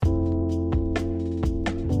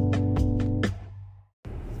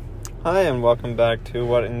Hi, and welcome back to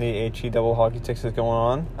What in the HE Double Hockey Sticks is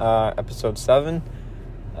going on, episode 7.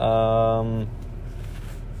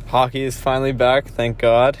 Hockey is finally back, thank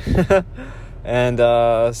God. And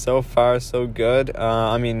so far, so good.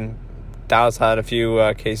 Dallas had a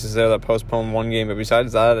few cases there that postponed one game, but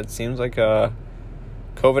besides that, it seems like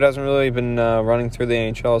COVID hasn't really been running through the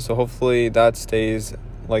NHL, so hopefully that stays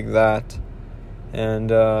like that. And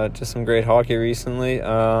just some great hockey recently.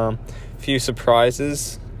 Few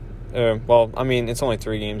surprises. It's only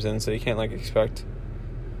 3 games in, so you can't expect,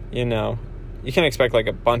 you can't expect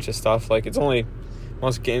a bunch of stuff. It's only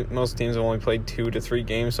most teams have only played 2 to 3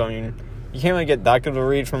 games, so you can't really get that good of a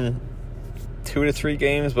read from 2 to 3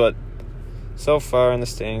 games. But so far in the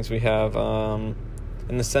standings, we have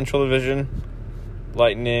in the Central Division,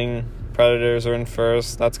 Lightning, Predators are in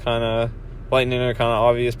first. That's Lightning are kind of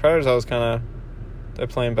obvious. Predators, they're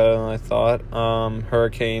playing better than I thought.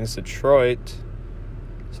 Hurricanes, Detroit.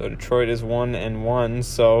 So Detroit is 1-1,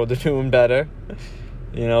 so they're doing better.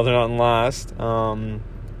 They're not in last.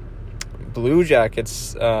 Blue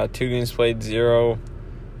Jackets, 2 games played, 0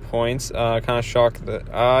 points. Kind of shocked that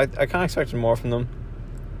I kind of expected more from them.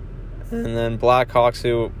 And then Blackhawks,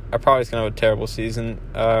 who are probably going to have a terrible season,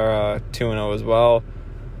 are 2-0 as well.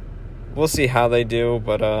 We'll see how they do,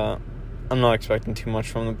 but I'm not expecting too much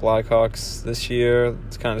from the Blackhawks this year.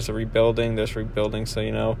 It's kind of just a rebuilding. There's rebuilding,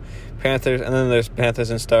 so, Panthers. And then there's Panthers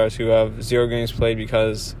and Stars who have 0 games played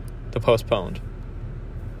because they're postponed.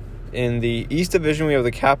 In the East Division, we have the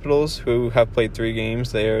Capitals who have played 3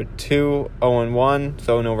 games. They are 2-0-1,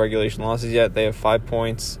 so no regulation losses yet. They have 5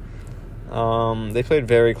 points. They played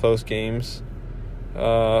very close games.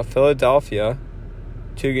 Philadelphia,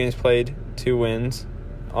 2 games played, 2 wins.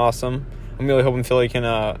 Awesome. I'm really hoping Philly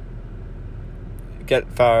can get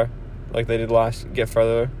far like they did last year.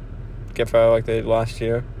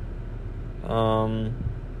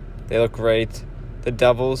 They look great. The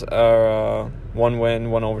Devils are 1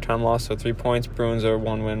 win, 1 overtime loss, so 3 points. Bruins are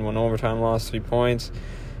 1 win, 1 overtime loss, 3 points.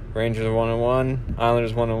 Rangers are 1-1.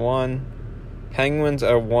 Islanders 1-1. Penguins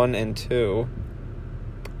are 1-2.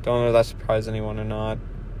 Don't know if that surprised anyone or not.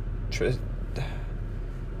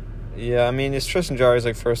 It's Tristan Jarry's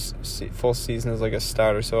first full season as a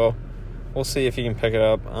starter, so we'll see if he can pick it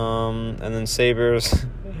up. And then Sabres,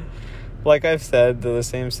 like I've said, they're the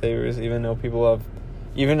same Sabres, even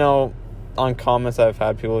though on comments I've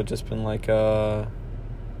had people have just been no,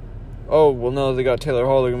 they got Taylor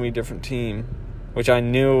Hall, they're going to be a different team, which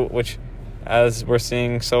as we're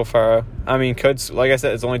seeing so far, like I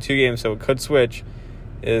said, it's only 2 games, so it could switch,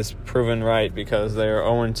 is proven right because they are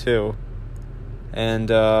 0-2. And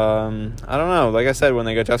I don't know, like I said, when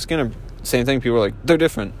they got Jeff Skinner, same thing, people were like, they're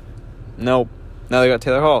different. Nope. Now they got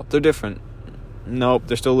Taylor Hall. They're different. Nope,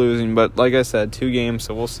 they're still losing. But like I said, 2 games,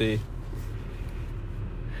 so we'll see.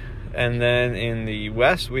 And then in the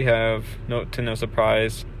West, we have, no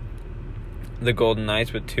surprise, the Golden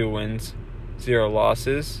Knights with 2 wins, 0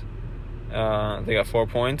 losses. They got 4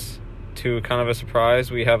 points. To kind of a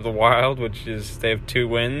surprise, we have the Wild, they have 2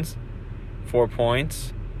 wins, 4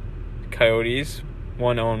 points. Coyotes,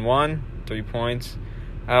 1-1, 3 points.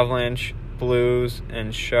 Avalanche, Blues,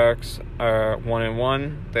 and Sharks are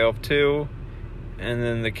 1-1. They have 2. And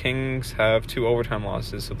then the Kings have 2 overtime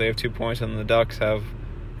losses, so they have 2 points, and the Ducks have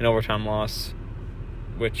an overtime loss,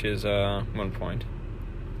 which is 1 point.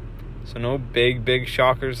 So no big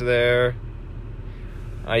shockers there.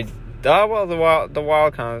 The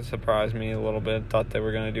Wild kind of surprised me a little bit. Thought they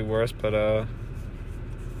were going to do worse, but I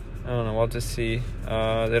don't know. We'll just see.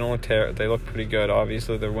 They don't look they look pretty good.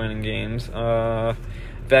 Obviously, they're winning games.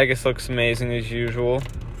 Vegas looks amazing as usual.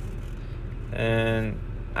 And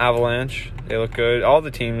Avalanche, they look good. All the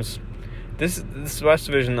teams, this West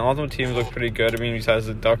Division, all the teams look pretty good. Besides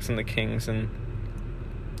the Ducks and the Kings and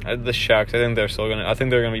the Sharks, I think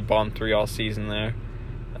they're gonna be bottom 3 all season there.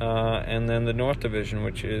 And then the North Division,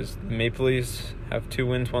 which is the Maple Leafs, have 2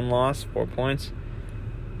 wins, 1 loss, 4 points.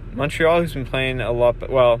 Montreal, who's been playing a lot,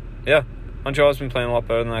 Montreal's been playing a lot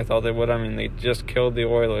better than I thought they would. They just killed the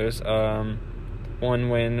Oilers. 1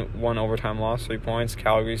 win, 1 overtime loss, 3 points.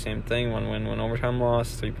 Calgary, same thing, 1 win, 1 overtime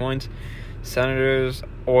loss, 3 points. Senators,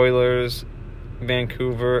 Oilers,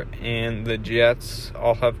 Vancouver, and the Jets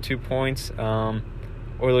all have 2 points.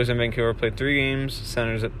 Oilers and Vancouver played 3 games.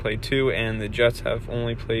 Senators have played 2, and the Jets have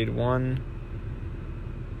only played 1.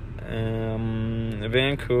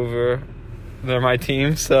 Vancouver, they're my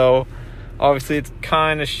team, so obviously it's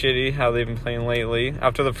kind of shitty how they've been playing lately.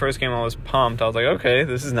 After the first game, I was pumped. I was like, okay,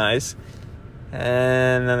 this is nice.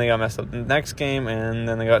 And then they got messed up the next game, and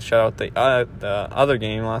then they got shut out the other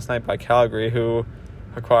game last night by Calgary, who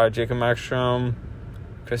acquired Jacob Markstrom,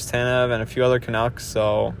 Chris Tanev, and a few other Canucks.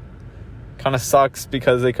 So kind of sucks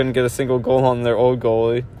because they couldn't get a single goal on their old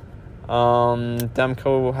goalie.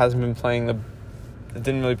 Demko hasn't been playing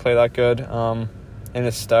didn't really play that good in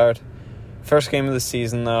his start. First game of the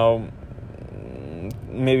season, though,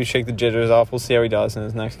 maybe shake the jitters off. We'll see how he does in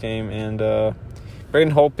his next game. And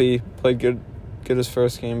Braden Holtby played good his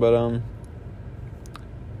first game, but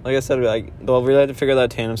like I said, they'll really have to figure that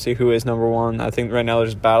tandem, see who is number one. I think right now they're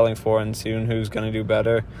just battling for it and seeing who's going to do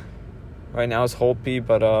better. Right now it's Holtby,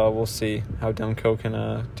 but we'll see how Demko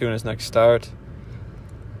can do in his next start.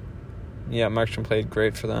 Yeah, Markstrom played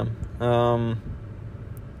great for them.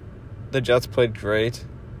 The Jets played great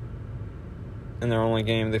in their only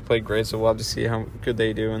game. They played great, so we'll have to see how good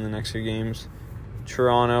they do in the next few games.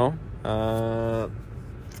 Toronto,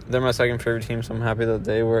 they're my second favorite team, so I'm happy that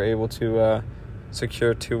they were able to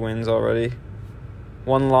secure 2 wins already.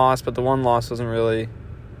 1 loss, but the 1 loss wasn't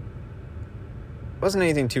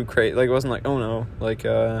anything too crazy. Like, it wasn't like, oh no, like,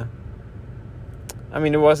 I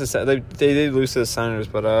mean, it was they did lose to the Senators,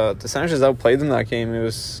 but the Senators outplayed them that game. It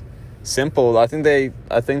was simple. I think they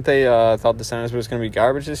thought the Senators was going to be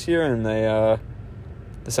garbage this year, and the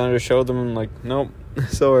Senators showed them, like, nope,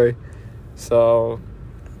 sorry. So,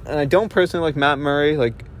 and I don't personally like Matt Murray.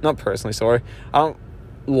 Like, not personally, sorry. I don't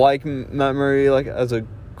like Matt Murray like as a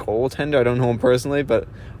goaltender. I don't know him personally, but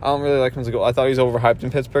I don't really like him as a goal. I thought he was overhyped in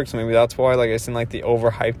Pittsburgh, so maybe that's why. Like, I didn't like the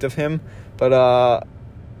overhyped of him, but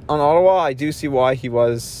on Ottawa, I do see why he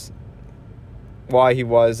was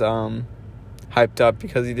hyped up,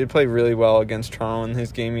 because he did play really well against Toronto in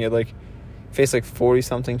his game. He had faced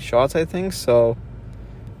 40-something shots, I think, so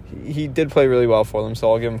he did play really well for them,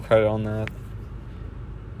 so I'll give him credit on that.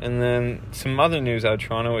 And then some other news out of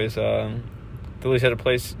Toronto is the Leafs had to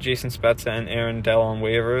place Jason Spezza and Aaron Dell on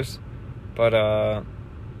waivers, but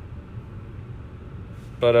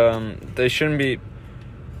they shouldn't be.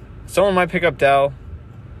 Someone might pick up Dell,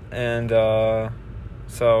 and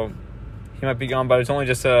so he might be gone, but it's only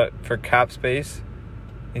just for cap space.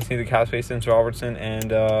 You see the cap space since Robertson,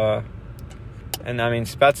 and I mean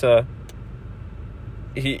Spezza.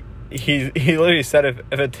 He literally said if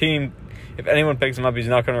anyone picks him up, he's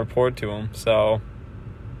not going to report to him. So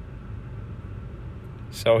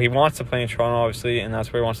he wants to play in Toronto, obviously, and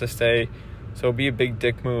that's where he wants to stay. So it'd be a big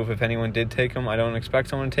dick move if anyone did take him. I don't expect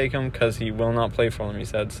someone to take him because he will not play for them, he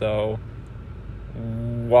said. So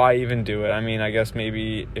why even do it? I mean, I guess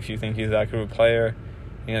maybe if you think he's that good of a player,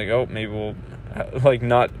 you're like, oh, maybe we'll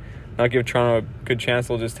not give Toronto a good chance.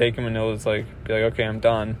 We'll just take him and they'll just be like, okay, I'm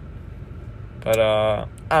done. But I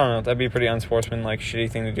don't know. That'd be a pretty unsportsmanlike,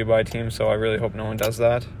 shitty thing to do by a team. So I really hope no one does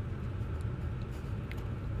that.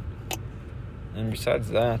 And besides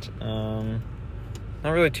that, not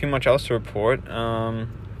really too much else to report.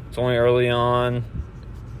 It's only early on,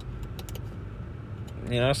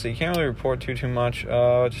 so you can't really report too much.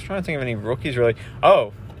 Just trying to think of any rookies really.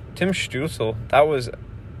 Oh, Tim Stützle. That was,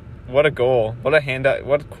 what a goal. What a handout.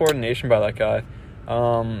 What coordination by that guy.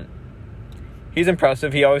 He's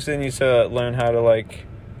impressive. He obviously needs to learn how to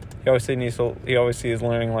he obviously is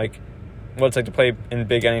learning what it's like to play in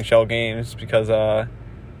big NHL games, because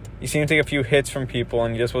he seemed to take a few hits from people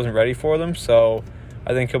and he just wasn't ready for them. So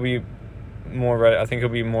I think he'll be more ready. I think he'll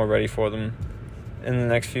be more ready for them in the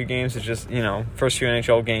next few games. It's just, first few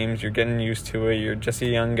NHL games, you're getting used to it. You're just a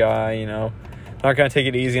young guy, not going to take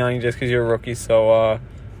it easy on you just because you're a rookie. So,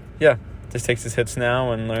 just takes his hits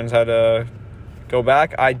now and learns how to go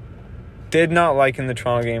back. I did not like in the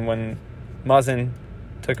Toronto game when Muzzin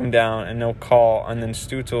took him down and no call, and then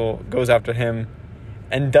Stützle goes after him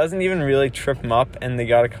and doesn't even really trip him up, and they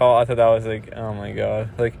got a call. I thought that was oh my God.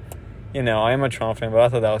 I am a Toronto fan, but I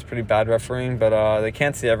thought that was pretty bad refereeing, but they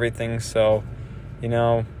can't see everything, so,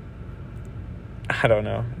 I don't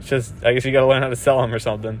know. It's just, I guess you got to learn how to sell him or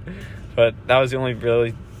something. But that was the only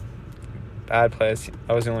really bad play.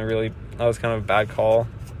 That was kind of a bad call.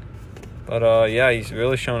 But, he's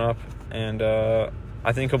really shown up, and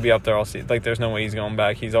I think he'll be up there all season. There's no way he's going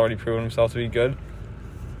back. He's already proven himself to be good,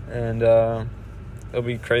 and it'll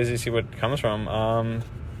be crazy to see what comes from him.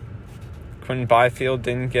 Quentin Byfield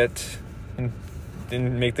didn't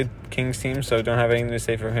make the Kings team, so don't have anything to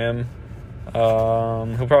say for him.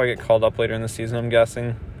 He'll probably get called up later in the season, I'm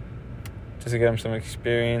guessing, just to get him some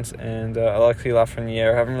experience. And Alexis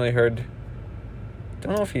Lafreniere, haven't really heard.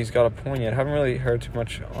 Don't know if he's got a point yet. Haven't really heard too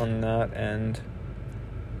much on that end.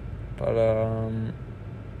 But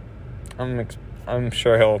I'm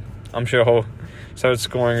sure he'll start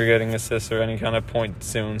scoring or getting assists or any kind of point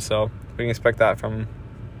soon. So we can expect that from him.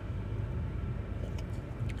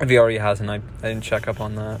 If he already hasn't, I didn't check up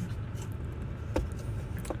on that.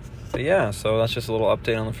 But yeah, so that's just a little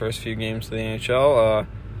update on the first few games of the NHL.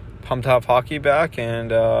 Pumped to have hockey back, and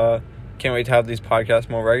can't wait to have these podcasts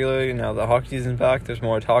more regularly. Now the hockey season's back, there's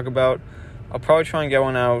more to talk about. I'll probably try and get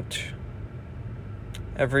one out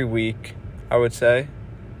every week, I would say.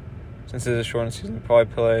 Since it's a shortened season,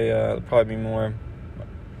 probably be more.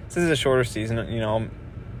 Since it's a shorter season,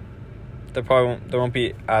 there won't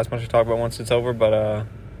be as much to talk about once it's over, but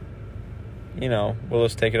we'll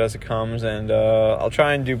just take it as it comes, and I'll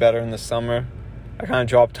try and do better in the summer. I kind of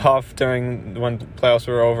dropped off during when playoffs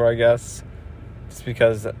were over, I guess, just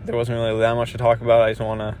because there wasn't really that much to talk about. I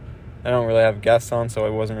don't really have guests on, so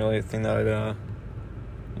it wasn't really a thing that I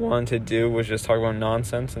wanted to do, was just talk about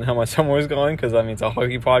nonsense and how my summer was going, because it's a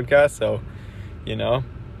hockey podcast, so,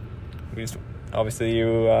 obviously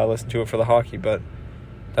you listen to it for the hockey, but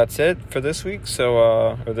that's it for this week,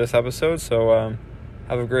 or this episode, so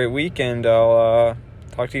have a great week, and I'll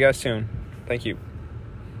talk to you guys soon. Thank you.